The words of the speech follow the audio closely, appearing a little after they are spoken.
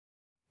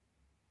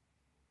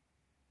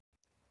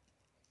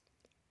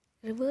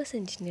Reverse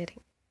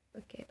engineering.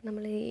 Okay,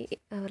 നമ്മൾ ഈ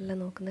അവരെല്ലാം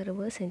നോക്കുന്ന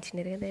റിവേഴ്സ്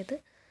എഞ്ചിനീയറിംഗ്, അതായത്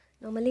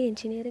നോർമലി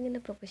എഞ്ചിനീയറിംഗ്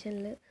എന്ന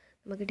പ്രൊഫഷനിൽ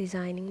നമുക്ക്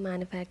ഡിസൈനിങ്,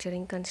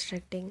 മാനുഫാക്ചറിങ്,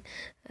 കൺസ്ട്രക്റ്റിങ്,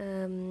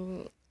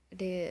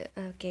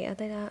 ഓക്കെ,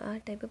 അതായത് ആ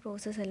ടൈപ്പ്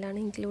പ്രോസസ്സ് എല്ലാം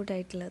ഇൻക്ലൂഡ്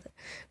ആയിട്ടുള്ളത്.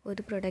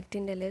 ഒരു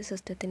പ്രൊഡക്റ്റിൻ്റെ അല്ലെങ്കിൽ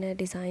സിസ്റ്റത്തിനെ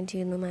ഡിസൈൻ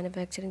ചെയ്യുന്നു,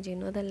 മാനുഫാക്ചറിങ്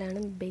ചെയ്യുന്നു,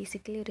 അതെല്ലാം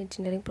ബേസിക്കലി ഒരു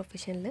എഞ്ചിനീയറിംഗ്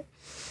പ്രൊഫഷനിൽ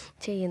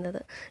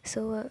ചെയ്യുന്നത്.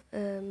 സോ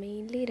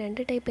മെയിൻലി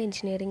രണ്ട് ടൈപ്പ്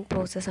എഞ്ചിനീയറിംഗ്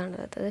പ്രോസസ്സാണ്.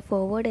 അതായത്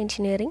ഫോർവേഡ്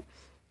എഞ്ചിനീയറിംഗ്,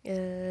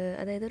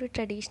 അതായത് ഒരു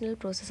ട്രഡീഷണൽ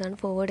പ്രോസസ്സാണ്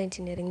ഫോർവേഡ്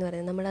എഞ്ചിനീയറിംഗ് എന്ന്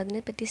പറയുന്നത്. നമ്മൾ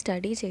അതിനെപ്പറ്റി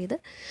സ്റ്റഡി ചെയ്ത്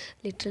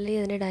ലിറ്ററലി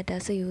അതിൻ്റെ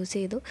ഡാറ്റാസ് യൂസ്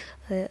ചെയ്തു.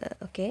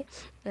 ഓക്കെ,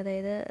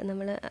 അതായത്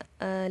നമ്മൾ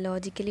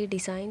ലോജിക്കലി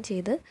ഡിസൈൻ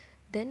ചെയ്ത്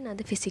ദെൻ അത്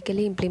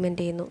ഫിസിക്കലി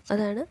ഇംപ്ലിമെൻറ്റ് ചെയ്യുന്നു.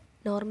 അതാണ്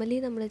നോർമലി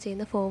നമ്മൾ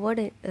ചെയ്യുന്ന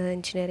forward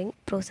engineering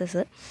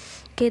process.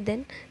 Okay, then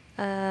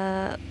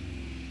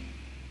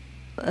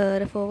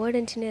forward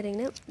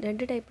എഞ്ചിനീയറിങ്ങിന്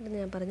രണ്ട് ടൈപ്പ് ഉണ്ടെന്ന്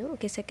ഞാൻ പറഞ്ഞു.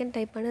 ഓക്കെ, സെക്കൻഡ്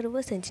ടൈപ്പാണ്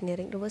reverse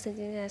engineering. Reverse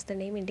engineering as the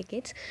name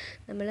indicates,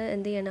 നമ്മൾ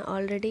എന്ത് ചെയ്യണം,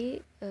 ഓൾറെഡി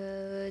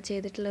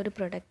ചെയ്തിട്ടുള്ള ഒരു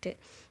പ്രൊഡക്റ്റ്,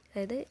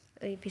 അതായത്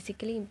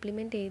ഫിസിക്കലി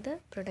ഇംപ്ലിമെൻറ്റ് ചെയ്ത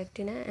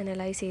പ്രൊഡക്റ്റിനെ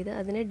അനലൈസ് ചെയ്ത്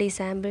അതിനെ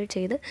ഡിസാമ്പിൾ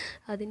ചെയ്ത്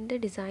അതിൻ്റെ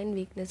ഡിസൈൻ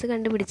വീക്ക്നെസ്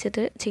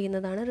കണ്ടുപിടിച്ചിട്ട്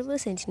ചെയ്യുന്നതാണ്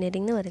റിവേഴ്സ്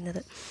എഞ്ചിനീയറിംഗ് എന്ന്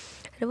പറയുന്നത്.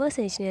 Reverse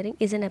engineering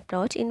is an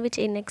approach in which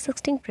an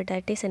existing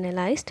product is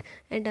analyzed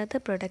and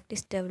other product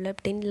is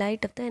developed in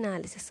light of the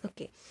analysis.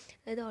 Okay,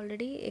 അതായത്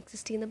ഓൾറെഡി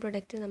എക്സിസ്റ്റ് ചെയ്യുന്ന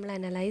പ്രൊഡക്റ്റ് നമ്മൾ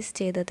അനലൈസ്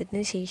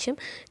ചെയ്തതിന് ശേഷം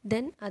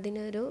then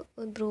അതിനൊരു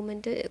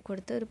ഇംപ്രൂവ്മെൻറ്റ്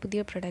കൊടുത്ത് ഒരു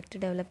പുതിയ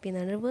പ്രൊഡക്റ്റ് ഡെവലപ്പ്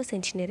ചെയ്യുന്നതാണ് റിവേഴ്സ്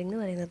എഞ്ചിനീയറിംഗ്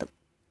എന്ന് പറയുന്നത്.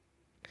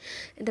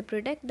 The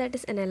product that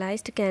is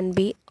analyzed can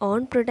be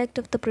own product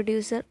of the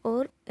producer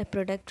or a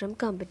product from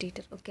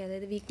competitor. Okay,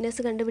 അതായത്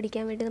വീക്ക്നെസ്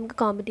കണ്ടുപിടിക്കാൻ വേണ്ടി നമുക്ക്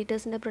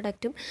കോമ്പറ്റീറ്റേഴ്സിൻ്റെ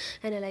പ്രൊഡക്റ്റും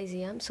അനലൈസ്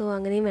ചെയ്യാം. സോ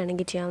അങ്ങനെയും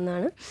വേണമെങ്കിൽ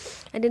ചെയ്യാവുന്നതാണ്.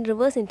 And in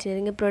reverse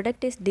engineering, A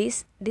product is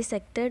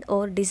dissected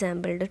or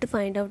disambled to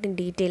find out in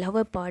detail how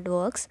a part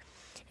works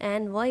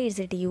and why is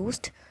it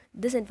used.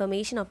 This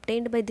information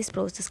obtained by this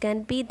process can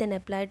be then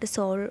applied to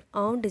solve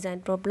own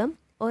design problem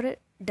or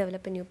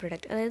develop A new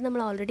product. അതായത്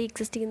നമ്മൾ already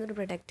exist ചെയ്യുന്ന ഒരു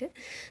product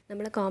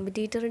നമ്മൾ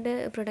കോമ്പറ്റീറ്ററിൻ്റെ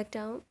product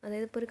ആവും.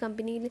 അതായത് ഇപ്പോൾ ഒരു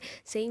കമ്പനിയിൽ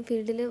സെയിം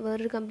ഫീൽഡിൽ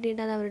വേറൊരു കമ്പനി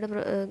ഉണ്ട്, അത്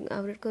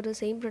അവർക്കൊരു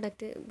സെയിം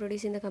പ്രൊഡക്റ്റ്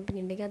പ്രൊഡ്യൂസ് ചെയ്യുന്ന കമ്പനി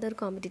ഉണ്ടെങ്കിൽ അതൊരു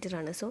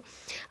കോമ്പറ്റീറ്ററാണ്. സോ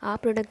ആ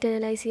പ്രൊഡക്റ്റ്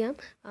അനലൈസ് ചെയ്യാം,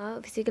 ആ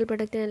ഫിസിക്കൽ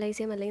പ്രൊഡക്റ്റ് അനലൈസ്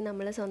ചെയ്യാം, അല്ലെങ്കിൽ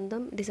നമ്മൾ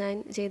സ്വന്തം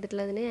ഡിസൈൻ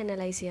ചെയ്തിട്ടുള്ളതിനെ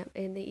അനലൈസ് ചെയ്യാം,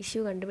 എന്ത്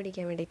ഇഷ്യൂ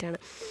കണ്ടുപിടിക്കാൻ വേണ്ടിയിട്ടാണ്.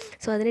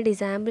 സോ അതിനെ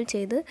ഡിസാമ്പിൾ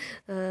ചെയ്ത്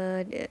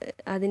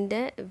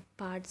അതിൻ്റെ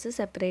പാർട്സ്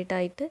സെപ്പറേറ്റ്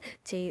ആയിട്ട്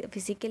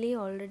ഫിസിക്കലി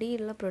ഓൾറെഡി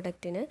ഉള്ള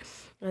പ്രൊഡക്റ്റിന്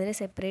അതിനെ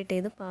സെപ്പറേറ്റ്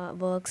ചെയ്ത്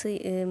വർക്ക്സ്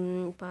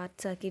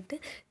പാർട്സ് ആക്കിയിട്ട്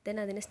ദെൻ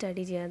അതിനെ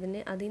സ്റ്റഡി ചെയ്യുക.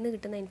 അതിൽ നിന്ന്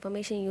കിട്ടുന്ന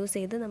ഇൻഫർമേഷൻ യൂസ്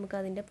ചെയ്ത് നമുക്ക്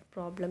അതിൻ്റെ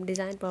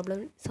ഡിസൈൻ പ്രോബ്ലം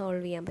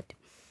സോൾവ് ചെയ്യാൻ പറ്റും.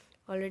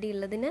 ഓൾറെഡി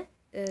ഉള്ളതിനെ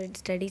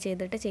സ്റ്റഡി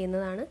ചെയ്തിട്ട്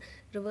ചെയ്യുന്നതാണ്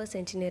റിവേഴ്സ്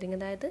എഞ്ചിനീയറിംഗ്.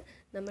 അതായത്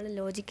നമ്മൾ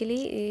ലോജിക്കലി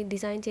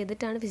ഡിസൈൻ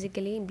ചെയ്തിട്ടാണ്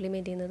ഫിസിക്കലി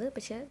ഇംപ്ലിമെൻറ്റ് ചെയ്യുന്നത്.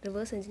 പക്ഷേ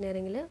റിവേഴ്സ്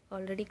എഞ്ചിനീയറിംഗിൽ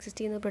ഓൾറെഡി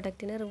എക്സിസ്റ്റ് ചെയ്യുന്ന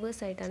പ്രൊഡക്റ്റിനെ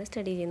റിവേഴ്സ് ആയിട്ടാണ്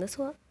സ്റ്റഡി ചെയ്യുന്നത്.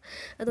 സോ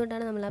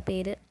അതുകൊണ്ടാണ് നമ്മൾ ആ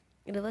പേര്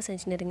റിവേഴ്സ്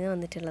എഞ്ചിനീയറിംഗ്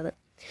വന്നിട്ടുള്ളത്.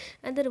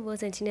 And the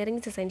reverse engineering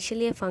is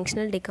essentially a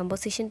functional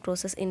decomposition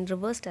process in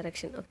reverse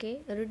direction. Okay,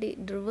 ഒരു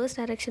റിവേഴ്സ്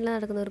ഡയറക്ഷനിൽ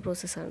നടക്കുന്ന ഒരു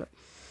പ്രോസസ്സാണ്.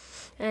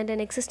 And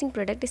an existing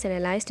product is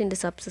analyzed into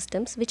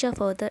subsystems which are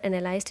further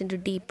analyzed into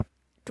deep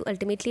to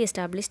ultimately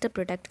establish the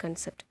product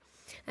concept.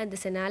 And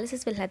this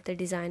analysis will help the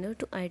designer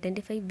to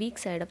identify weak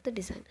side of the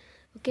design.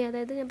 Okay,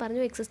 അതായത് ഞാൻ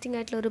പറഞ്ഞു existing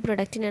ആയിട്ടുള്ള ഒരു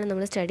പ്രൊഡക്റ്റിനാണ്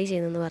നമ്മൾ study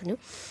ചെയ്യുന്നതെന്ന് പറഞ്ഞു.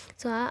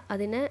 So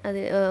അതിനെ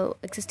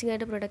existing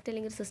ആയിട്ട് പ്രൊഡക്റ്റ്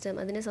അല്ലെങ്കിൽ സിസ്റ്റം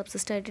അതിനെ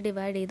സബ്സിസ്റ്റമായിട്ട്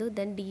ഡിവൈഡ് ചെയ്തു.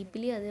 ദെൻ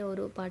ഡീപ്ലി അതിനെ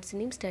ഓരോ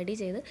പാർട്സിനെയും സ്റ്റഡി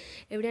ചെയ്ത്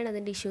എവിടെയാണ്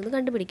അതിൻ്റെ ഇഷ്യൂ എന്ന്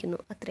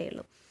കണ്ടുപിടിക്കുന്നു. അത്രയേ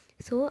ഉള്ളൂ.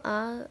 സോ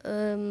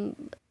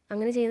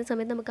അങ്ങനെ ചെയ്യുന്ന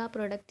സമയത്ത് നമുക്ക് ആ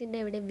പ്രൊഡക്റ്റിൻ്റെ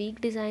എവിടെ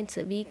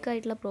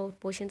വീക്കായിട്ടുള്ള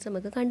പോർഷൻസ്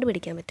നമുക്ക്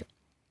കണ്ടുപിടിക്കാൻ പറ്റും.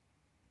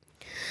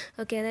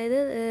 ഓക്കെ, അതായത്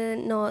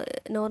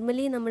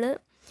നോർമലി നമ്മൾ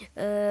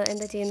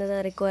എന്താ ചെയ്യുന്നത്,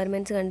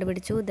 റിക്വയർമെൻറ്റ്സ്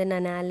കണ്ടുപിടിച്ചു, ദെൻ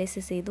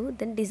അനാലിസിസ് ചെയ്തു,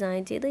 ദെൻ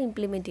ഡിസൈൻ ചെയ്ത്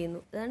ഇംപ്ലിമെൻറ്റ് ചെയ്യുന്നു.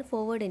 അതാണ്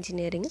ഫോർവേഡ്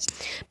എഞ്ചിനീയറിംഗ്.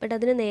 ബട്ട്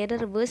അതിന് നേരെ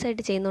റിവേഴ്സ്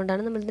ആയിട്ട്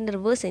ചെയ്യുന്നതുകൊണ്ടാണ് നമ്മളിതിൻ്റെ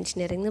റിവേഴ്സ്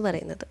എഞ്ചിനീയറിംഗ് എന്ന്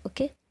പറയുന്നത്.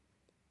 ഓക്കെ,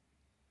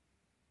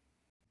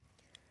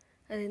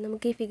 അതായത്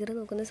നമുക്ക് ഈ ഫിഗർ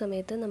നോക്കുന്ന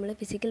സമയത്ത് നമ്മൾ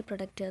ഫിസിക്കൽ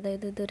പ്രൊഡക്റ്റ്,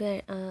 അതായത് ഇതൊരു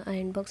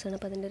അയൺ ബോക്സ് ആണ്,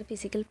 അപ്പോൾ അതിൻ്റെ ഒരു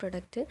ഫിസിക്കൽ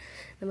പ്രൊഡക്റ്റ്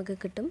നമുക്ക്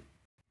കിട്ടും.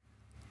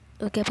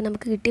 ഓക്കെ, അപ്പോൾ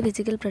നമുക്ക് കിട്ടിയ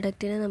ഫിസിക്കൽ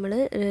പ്രൊഡക്റ്റിനെ നമ്മൾ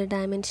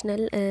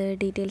ഡയമെൻഷണൽ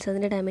ഡീറ്റെയിൽസ്,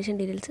 അതിൻ്റെ ഡയമെൻഷൻ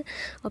ഡീറ്റെയിൽസ്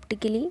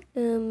ഒപ്റ്റിക്കലി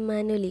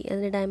മാനുവലി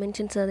അതിൻ്റെ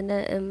ഡയമെൻഷൻസ് അതിൻ്റെ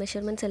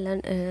മെഷർമെൻറ്റ്സ് എല്ലാം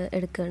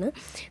എടുക്കുകയാണ്.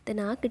 ദെൻ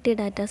ആ കിട്ടിയ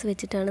ഡാറ്റാസ്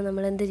വെച്ചിട്ടാണ്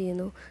നമ്മൾ എന്ത്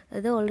ചെയ്യുന്നു,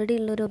 അത് ഓൾറെഡി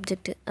ഉള്ളൊരു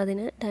ഒബ്ജക്റ്റ്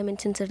അതിന്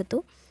ഡയമെൻഷൻസ് എടുത്തു,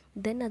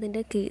 ദെൻ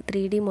അതിൻ്റെ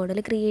 3D മോഡൽ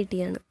ക്രിയേറ്റ്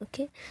ചെയ്യാണ്.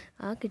 ഓക്കെ,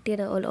 ആ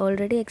കിട്ടിയ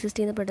ഓൾറെഡി എക്സിസ്റ്റ്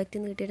ചെയ്യുന്ന പ്രൊഡക്റ്റിൽ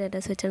നിന്ന് കിട്ടിയ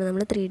ഡാറ്റാസ് വെച്ചാണ്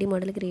നമ്മൾ 3D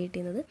മോഡൽ ക്രിയേറ്റ്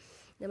ചെയ്യുന്നത്.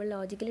 നമ്മൾ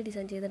ലോജിക്കലി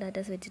ഡിസൈൻ ചെയ്ത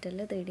ഡാറ്റാസ്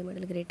വെച്ചിട്ടല്ല 3D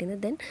മോഡൽ ക്രിയേറ്റ് ചെയ്യുന്നത്.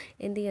 ദെൻ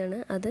എന്ത് ചെയ്യാണ്,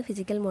 അത്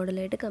ഫിസിക്കൽ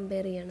മോഡലായിട്ട്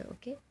കമ്പയർ ചെയ്യാണ്.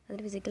 ഓക്കെ,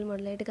 അതിന് ഫിസിക്കൽ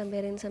മോഡലായിട്ട്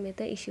കമ്പയർ ചെയ്യുന്ന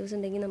സമയത്ത് ഇഷ്യൂസ്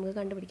ഉണ്ടെങ്കിൽ നമുക്ക്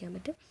കണ്ടുപിടിക്കാൻ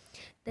പറ്റും.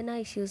 ദെൻ ആ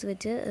ഇഷ്യൂസ്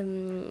വെച്ച്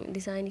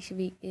ഡിസൈൻ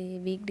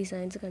വീക്ക്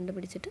ഡിസൈൻസ്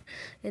കണ്ടുപിടിച്ചിട്ട്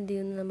എന്ത്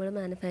ചെയ്യുന്നു, നമ്മൾ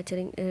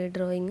manufacturing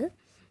drawing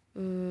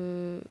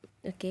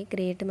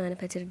create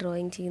manufacturing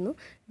drawing ചെയ്യുന്നു.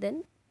 ദെൻ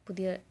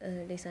പുതിയ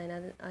ഡിസൈൻ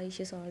ആ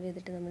ഇഷ്യൂ സോൾവ്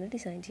ചെയ്തിട്ട് നമ്മൾ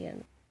ഡിസൈൻ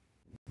ചെയ്യാണ്.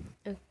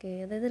 ഓക്കെ,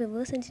 അതായത്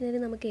റിവേഴ്സ്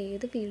എഞ്ചിനീയറിംഗ് നമുക്ക്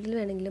ഏത് ഫീൽഡിൽ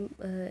വേണമെങ്കിലും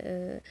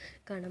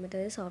കാണാൻ പറ്റും.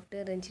 അതായത്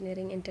software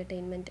engineering,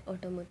 entertainment,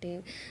 automotive,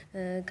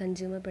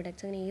 consumer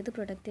products, അങ്ങനെ ഏത്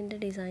പ്രൊഡക്റ്റിൻ്റെ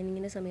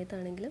ഡിസൈനിങ്ങിൻ്റെ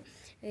സമയത്താണെങ്കിലും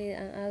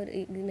ആ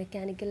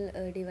മെക്കാനിക്കൽ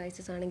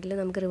ഡിവൈസസ് ആണെങ്കിലും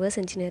നമുക്ക് റിവേഴ്സ്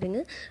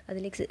എഞ്ചിനീയറിംഗ്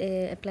അതിലേക്ക്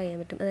അപ്ലൈ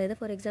ചെയ്യാൻ പറ്റും. അതായത്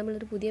ഫോർ എക്സാമ്പിൾ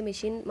ഒരു പുതിയ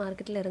മെഷീൻ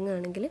മാർക്കറ്റിൽ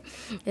ഇറങ്ങുകയാണെങ്കിൽ,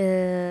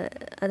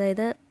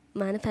 അതായത്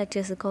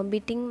മാനുഫാക്ചേഴ്സ്,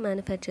 കോമ്പീറ്റിംഗ്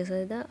മാനുഫാക്ചേഴ്സ്,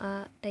 അതായത് ആ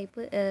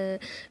ടൈപ്പ്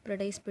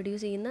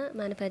പ്രൊഡ്യൂസ് ചെയ്യുന്ന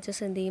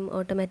മാനുഫാക്ചേഴ്സ് എന്ത് ചെയ്യും,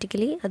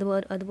 ഓട്ടോമാറ്റിക്കലി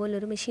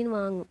അതുപോലൊരു മെഷീൻ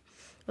വാങ്ങും.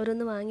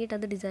 ഓരോന്ന് വാങ്ങിയിട്ട്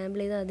അത് ഡിസൈബിൾ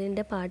ചെയ്ത്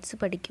അതിൻ്റെ പാർട്സ്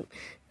പഠിക്കും.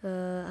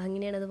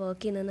 അങ്ങനെയാണ് അത്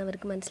വർക്ക് ചെയ്യുന്നതെന്ന്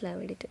അവർക്ക് മനസ്സിലാവാൻ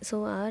വേണ്ടിയിട്ട്. സോ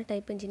ആ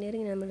ടൈപ്പ്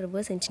എഞ്ചിനീയറിംഗ് നമ്മൾ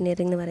റിവേഴ്സ്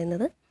എഞ്ചിനീയറിംഗ് എന്ന്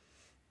പറയുന്നത്.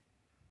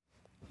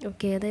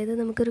 ഓക്കെ, അതായത്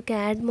നമുക്കൊരു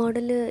CAD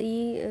മോഡൽ ഈ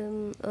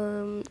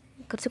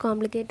കുറച്ച്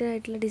കോംപ്ലിക്കേറ്റഡ്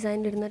ആയിട്ടുള്ള ഡിസൈൻ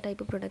വരുന്ന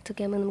ടൈപ്പ് പ്രൊഡക്ട്സ്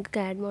ഒക്കെ ആകുമ്പോൾ നമുക്ക്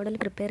CAD മോഡൽ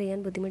പ്രിപ്പയർ ചെയ്യാൻ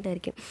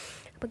ബുദ്ധിമുട്ടായിരിക്കും.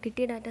 അപ്പോൾ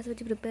കിട്ടിയ ഡാറ്റാസ്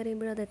വെച്ച് പ്രിപ്പയർ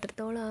ചെയ്യുമ്പോൾ അത്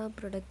എത്രത്തോളം ആ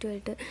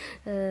പ്രൊഡക്റ്റുമായിട്ട്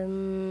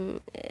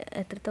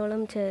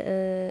എത്രത്തോളം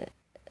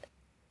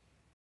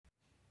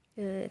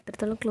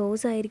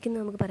ക്ലോസ് ആയിരിക്കും എന്ന്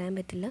നമുക്ക് പറയാൻ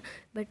പറ്റില്ല.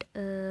 ബട്ട്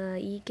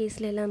ഈ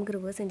കേസിലെല്ലാം നമുക്ക്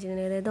റിവേഴ്സ്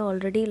എഞ്ചിനീയറിംഗ്, അതായത്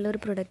ഓൾറെഡി ഉള്ള ഒരു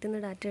പ്രൊഡക്റ്റിൽ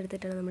നിന്ന് ഡാറ്റ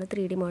എടുത്തിട്ടാണ് നമ്മൾ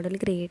 3D മോഡൽ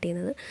ക്രിയേറ്റ്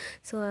ചെയ്യുന്നത്.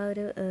 സോ ആ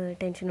ഒരു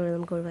ടെൻഷനോട്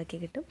നമുക്ക് ഒഴിവാക്കി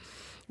കിട്ടും.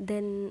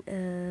 ദെൻ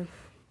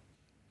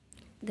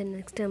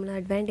നെക്സ്റ്റ് നമ്മൾ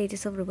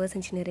അഡ്വാൻറ്റേജസ് ഓഫ് റിവേഴ്സ്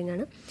എഞ്ചിനീയറിംഗ്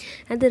ആണ്.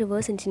 And the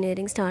reverse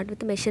engineering start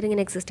with measuring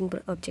an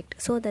existing object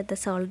so that the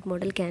solid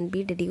model can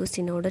be ഡെഡ്യൂസ്ഡ്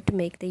in order to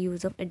make the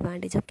use of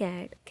advantage of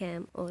CAD,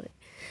 CAM or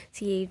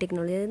CAE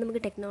technology. അതായത്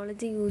നമുക്ക്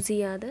technology use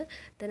ചെയ്യാതെ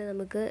തന്നെ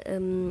നമുക്ക്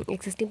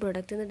existing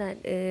പ്രൊഡക്റ്റിൽ നിന്ന്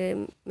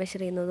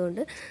measure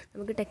ചെയ്യുന്നതുകൊണ്ട്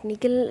നമുക്ക്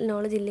technical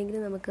knowledge ഇല്ലെങ്കിൽ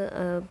നമുക്ക്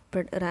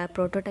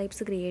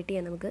പ്രോട്ടോടൈപ്സ് ക്രിയേറ്റ്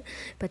ചെയ്യാൻ നമുക്ക്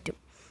പറ്റും.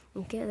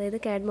 ഓക്കെ, അതായത്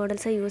CAD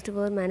models are used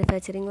for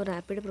manufacturing or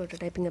rapid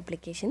prototyping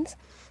applications.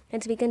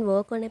 Hence we can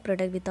work on a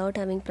product without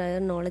having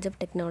prior knowledge of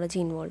technology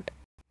involved.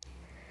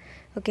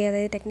 Okay,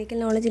 അതായത് technical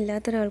knowledge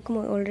ഇല്ലാത്ത ഒരാൾക്കും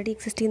already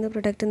exist ചെയ്യുന്ന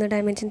product നിന്ന്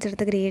dimensions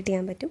എടുത്ത് create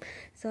ചെയ്യാൻ പറ്റും.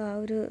 So ആ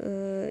ഒരു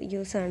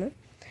യൂസാണ്.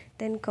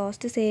 Then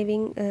cost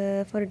saving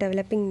four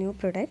developing new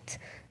products.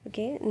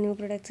 Okay, new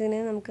പ്രൊഡക്ട്സിന്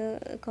നമുക്ക്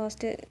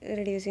കോസ്റ്റ്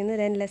റെഡ്യൂസ് ചെയ്യുന്നു.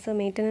 Then lesser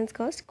maintenance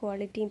cost,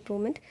 quality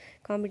improvement,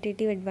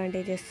 competitive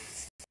advantages.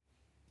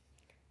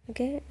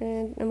 Okay,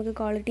 നമുക്ക്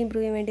ക്വാളിറ്റി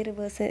ഇമ്പ്രൂവ് ചെയ്യാൻ വേണ്ടി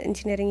റിവേഴ്സ്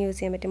എഞ്ചിനീയറിംഗ് യൂസ്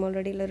ചെയ്യാൻ പറ്റും.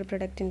 ഓൾറെഡി ഉള്ള ഒരു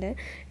പ്രൊഡക്റ്റിൻ്റെ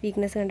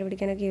വീക്ക്നെസ്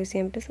കണ്ടുപിടിക്കാനൊക്കെ യൂസ്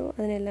ചെയ്യാൻ പറ്റും. സോ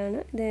അതിനെല്ലാം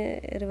ഇത്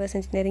റിവേഴ്സ്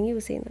എഞ്ചിനീയറിംഗ്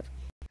യൂസ് ചെയ്യുന്നത്.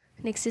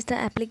 Next is the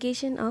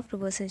application of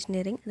reverse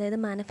engineering. അതായത്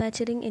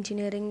manufacturing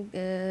engineering,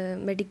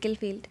 medical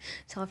field,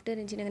 software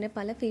engineering, അങ്ങനെ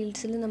പല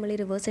ഫീൽഡ്സിലും നമ്മൾ ഈ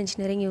റിവേഴ്സ്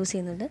എഞ്ചിനീയറിംഗ് യൂസ്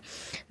ചെയ്യുന്നുണ്ട്.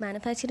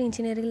 മാനുഫാക്ചറിങ്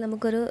എഞ്ചിനീയറിംഗിൽ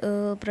നമുക്കൊരു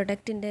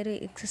പ്രൊഡക്റ്റിൻ്റെ ഒരു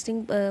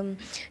existing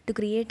to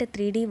create A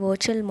 3D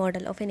virtual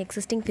model of N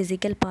existing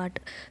physical part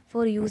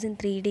four use in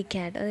 3D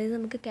CAD. അതായത്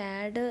നമുക്ക്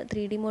CAD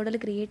 3D മോഡൽ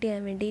ക്രിയേറ്റ്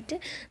ചെയ്യാൻ വേണ്ടിയിട്ട്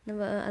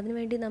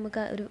അതിനുവേണ്ടി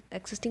നമുക്ക് ഒരു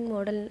എക്സിസ്റ്റിംഗ്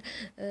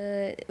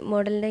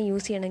മോഡലിനെ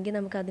യൂസ് ചെയ്യണമെങ്കിൽ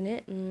നമുക്കതിന്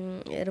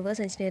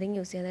റിവേഴ്സ് എഞ്ചിനീയറിംഗ്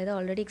യൂസ് ചെയ്യാം. അതായത്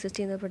ഓൾറെഡി എക്സിസ്റ്റ്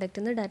ചെയ്യുന്ന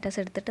പ്രൊഡക്റ്റിൽ നിന്ന് ഡാറ്റാസ്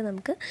എടുത്തിട്ട്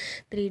നമുക്ക്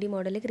 3D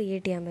മോഡൽ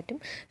ക്രിയേറ്റ് ചെയ്യാൻ പറ്റും.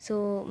 സോ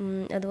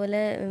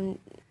അതുപോലെ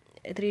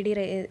 3D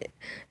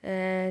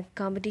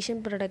കോമ്പറ്റീഷൻ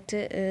പ്രൊഡക്റ്റ്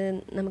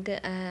നമുക്ക്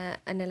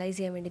അനലൈസ്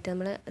ചെയ്യാൻ വേണ്ടിയിട്ട്,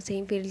 നമ്മൾ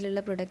സെയിം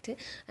ഫീൽഡിലുള്ള പ്രൊഡക്റ്റ്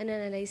അതിനെ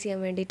അനലൈസ്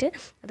ചെയ്യാൻ വേണ്ടിയിട്ട്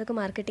അതൊക്കെ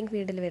മാർക്കറ്റിംഗ്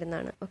ഫീൽഡിൽ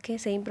വരുന്നതാണ്. ഓക്കെ,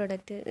 സെയിം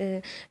പ്രൊഡക്റ്റ്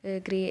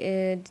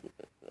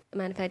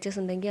മാനുഫാക്ചേഴ്സ്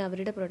ഉണ്ടെങ്കിൽ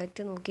അവരുടെ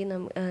പ്രൊഡക്റ്റ് നോക്കി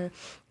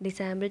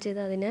ഡിസാമ്പിൾ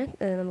ചെയ്ത് അതിനെ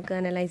നമുക്ക്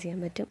അനലൈസ്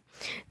ചെയ്യാൻ പറ്റും.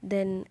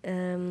 ദെൻ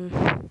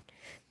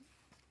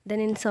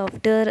ഇൻ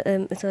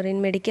ഇൻ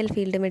മെഡിക്കൽ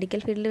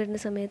ഫീൽഡിൽ വരുന്ന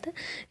സമയത്ത്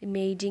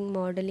imaging,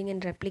 modelling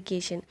and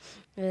replication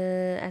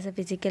as A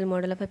physical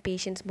model of A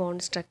patients bone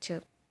structure.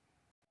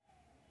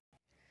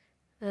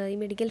 ഈ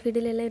മെഡിക്കൽ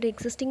ഫീൽഡിലെല്ലാം ഒരു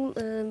എക്സിസ്റ്റിംഗ്,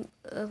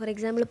 ഫോർ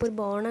എക്സാമ്പിൾ ഇപ്പോൾ ഒരു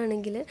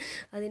ബോണാണെങ്കിൽ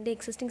അതിൻ്റെ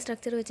എക്സിസ്റ്റിംഗ്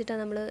സ്ട്രക്ചർ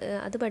വെച്ചിട്ടാണ് നമ്മൾ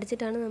അത്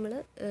പഠിച്ചിട്ടാണ് നമ്മൾ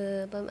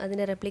ഇപ്പം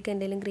അതിൻ്റെ റെപ്ലിക്ക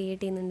എന്തെങ്കിലും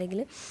ക്രിയേറ്റ്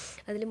ചെയ്യുന്നുണ്ടെങ്കിൽ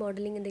അതിൽ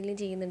മോഡലിംഗ് എന്തെങ്കിലും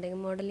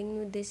ചെയ്യുന്നുണ്ടെങ്കിൽ,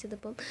 മോഡലിംഗ് ഉദ്ദേശിച്ചത്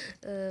ഇപ്പം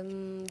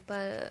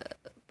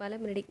പല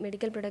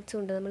മെഡിക്കൽ പ്രൊഡക്ട്സും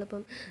ഉണ്ട്.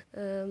 നമ്മളിപ്പം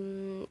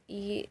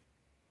ഈ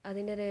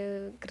അതിൻ്റെ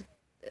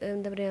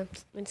എന്താ പറയുക,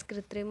 മീൻസ്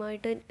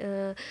കൃത്രിമമായിട്ട്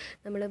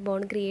നമ്മൾ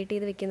ബോൺ ക്രിയേറ്റ്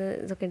ചെയ്ത് വെക്കുന്ന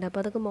ഇതൊക്കെ ഉണ്ട്.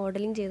 അപ്പോൾ അതൊക്കെ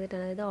മോഡലിംഗ്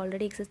ചെയ്തിട്ടാണ്, അതായത്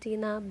ഓൾറെഡി എക്സിസ്റ്റ്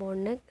ചെയ്യുന്ന ആ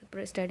ബോണിനെ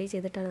സ്റ്റഡി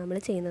ചെയ്തിട്ടാണ് നമ്മൾ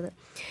ചെയ്യുന്നത്.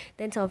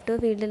 ദെൻ സോഫ്റ്റ്വെയർ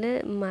ഫീൽഡിൽ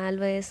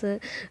മാൽവയർസ്,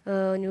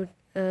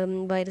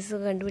 വൈറസ്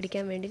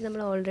കണ്ടുപിടിക്കാൻ വേണ്ടി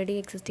നമ്മൾ ഓൾറെഡി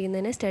എക്സിസ്റ്റ്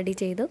ചെയ്യുന്നതിനെ സ്റ്റഡി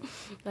ചെയ്തു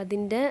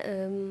അതിൻ്റെ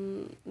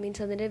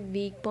മീൻസ് അതിൻ്റെ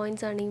വീക്ക്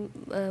പോയിൻറ്റ്സ് ആണ് ഈ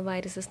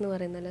വൈറസസ് എന്ന്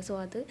പറയുന്നത്. സോ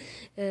അത്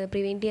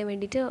പ്രിവെൻറ്റ് ചെയ്യാൻ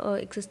വേണ്ടിയിട്ട്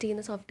എക്സിസ്റ്റ്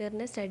ചെയ്യുന്ന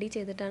സോഫ്റ്റ്വെയറിനെ സ്റ്റഡി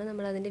ചെയ്തിട്ടാണ്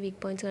നമ്മൾ അതിൻ്റെ വീക്ക്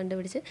പോയിൻറ്റ്സ്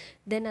കണ്ടുപിടിച്ച്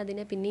ദെൻ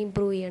അതിനെ പിന്നെ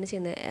ഇമ്പ്രൂവ് ചെയ്യുകയാണ്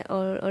ചെയ്യുന്നത്.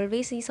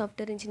 ഓൾവേസ് ഈ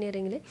സോഫ്റ്റ്വെയർ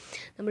എഞ്ചിനീയറിംഗിൽ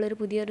നമ്മളൊരു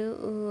പുതിയൊരു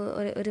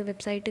ഒരു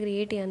വെബ്സൈറ്റ്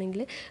ക്രിയേറ്റ്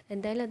ചെയ്യുകയാണെങ്കിൽ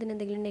എന്തായാലും അതിന്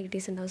എന്തെങ്കിലും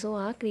നെഗറ്റീവ്സ് ഉണ്ടാവും. സോ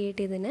ആ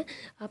ക്രിയേറ്റ് ചെയ്തതിനെ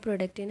ആ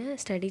പ്രൊഡക്റ്റിനെ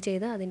സ്റ്റഡി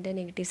ചെയ്ത് അതിൻ്റെ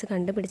നെഗറ്റീവ്സ്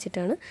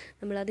കണ്ടുപിടിച്ചിട്ടാണ്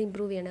നമ്മളത്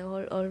ഇമ്പ്രൂവ് ചെയ്യണം.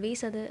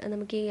 ഓൾവേസ് അത്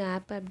നമുക്ക് ഈ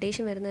ആപ്പ്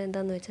അപ്ഡേഷൻ വരുന്നത്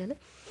എന്താണെന്ന് വെച്ചാൽ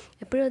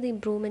എപ്പോഴും അത്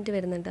ഇമ്പ്രൂവ്മെൻറ്റ്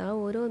വരുന്നുണ്ട്. ആ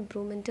ഓരോ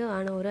ഇമ്പ്രൂവ്മെൻറ്റ്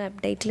ആണ് ഓരോ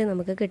അപ്ഡേറ്റിൽ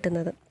നമുക്ക്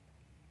കിട്ടുന്നത്.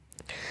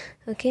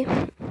 ഓക്കെ,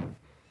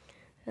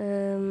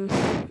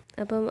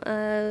 അപ്പം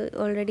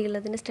ഓൾറെഡി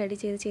ഉള്ളതിനെ സ്റ്റഡി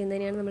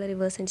ചെയ്യുന്നതിനെയാണ് നമ്മൾ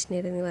റിവേഴ്സ്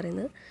എഞ്ചിനീയറിംഗ് എന്ന്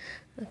പറയുന്നത്.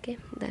 Okay,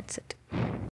 that's it.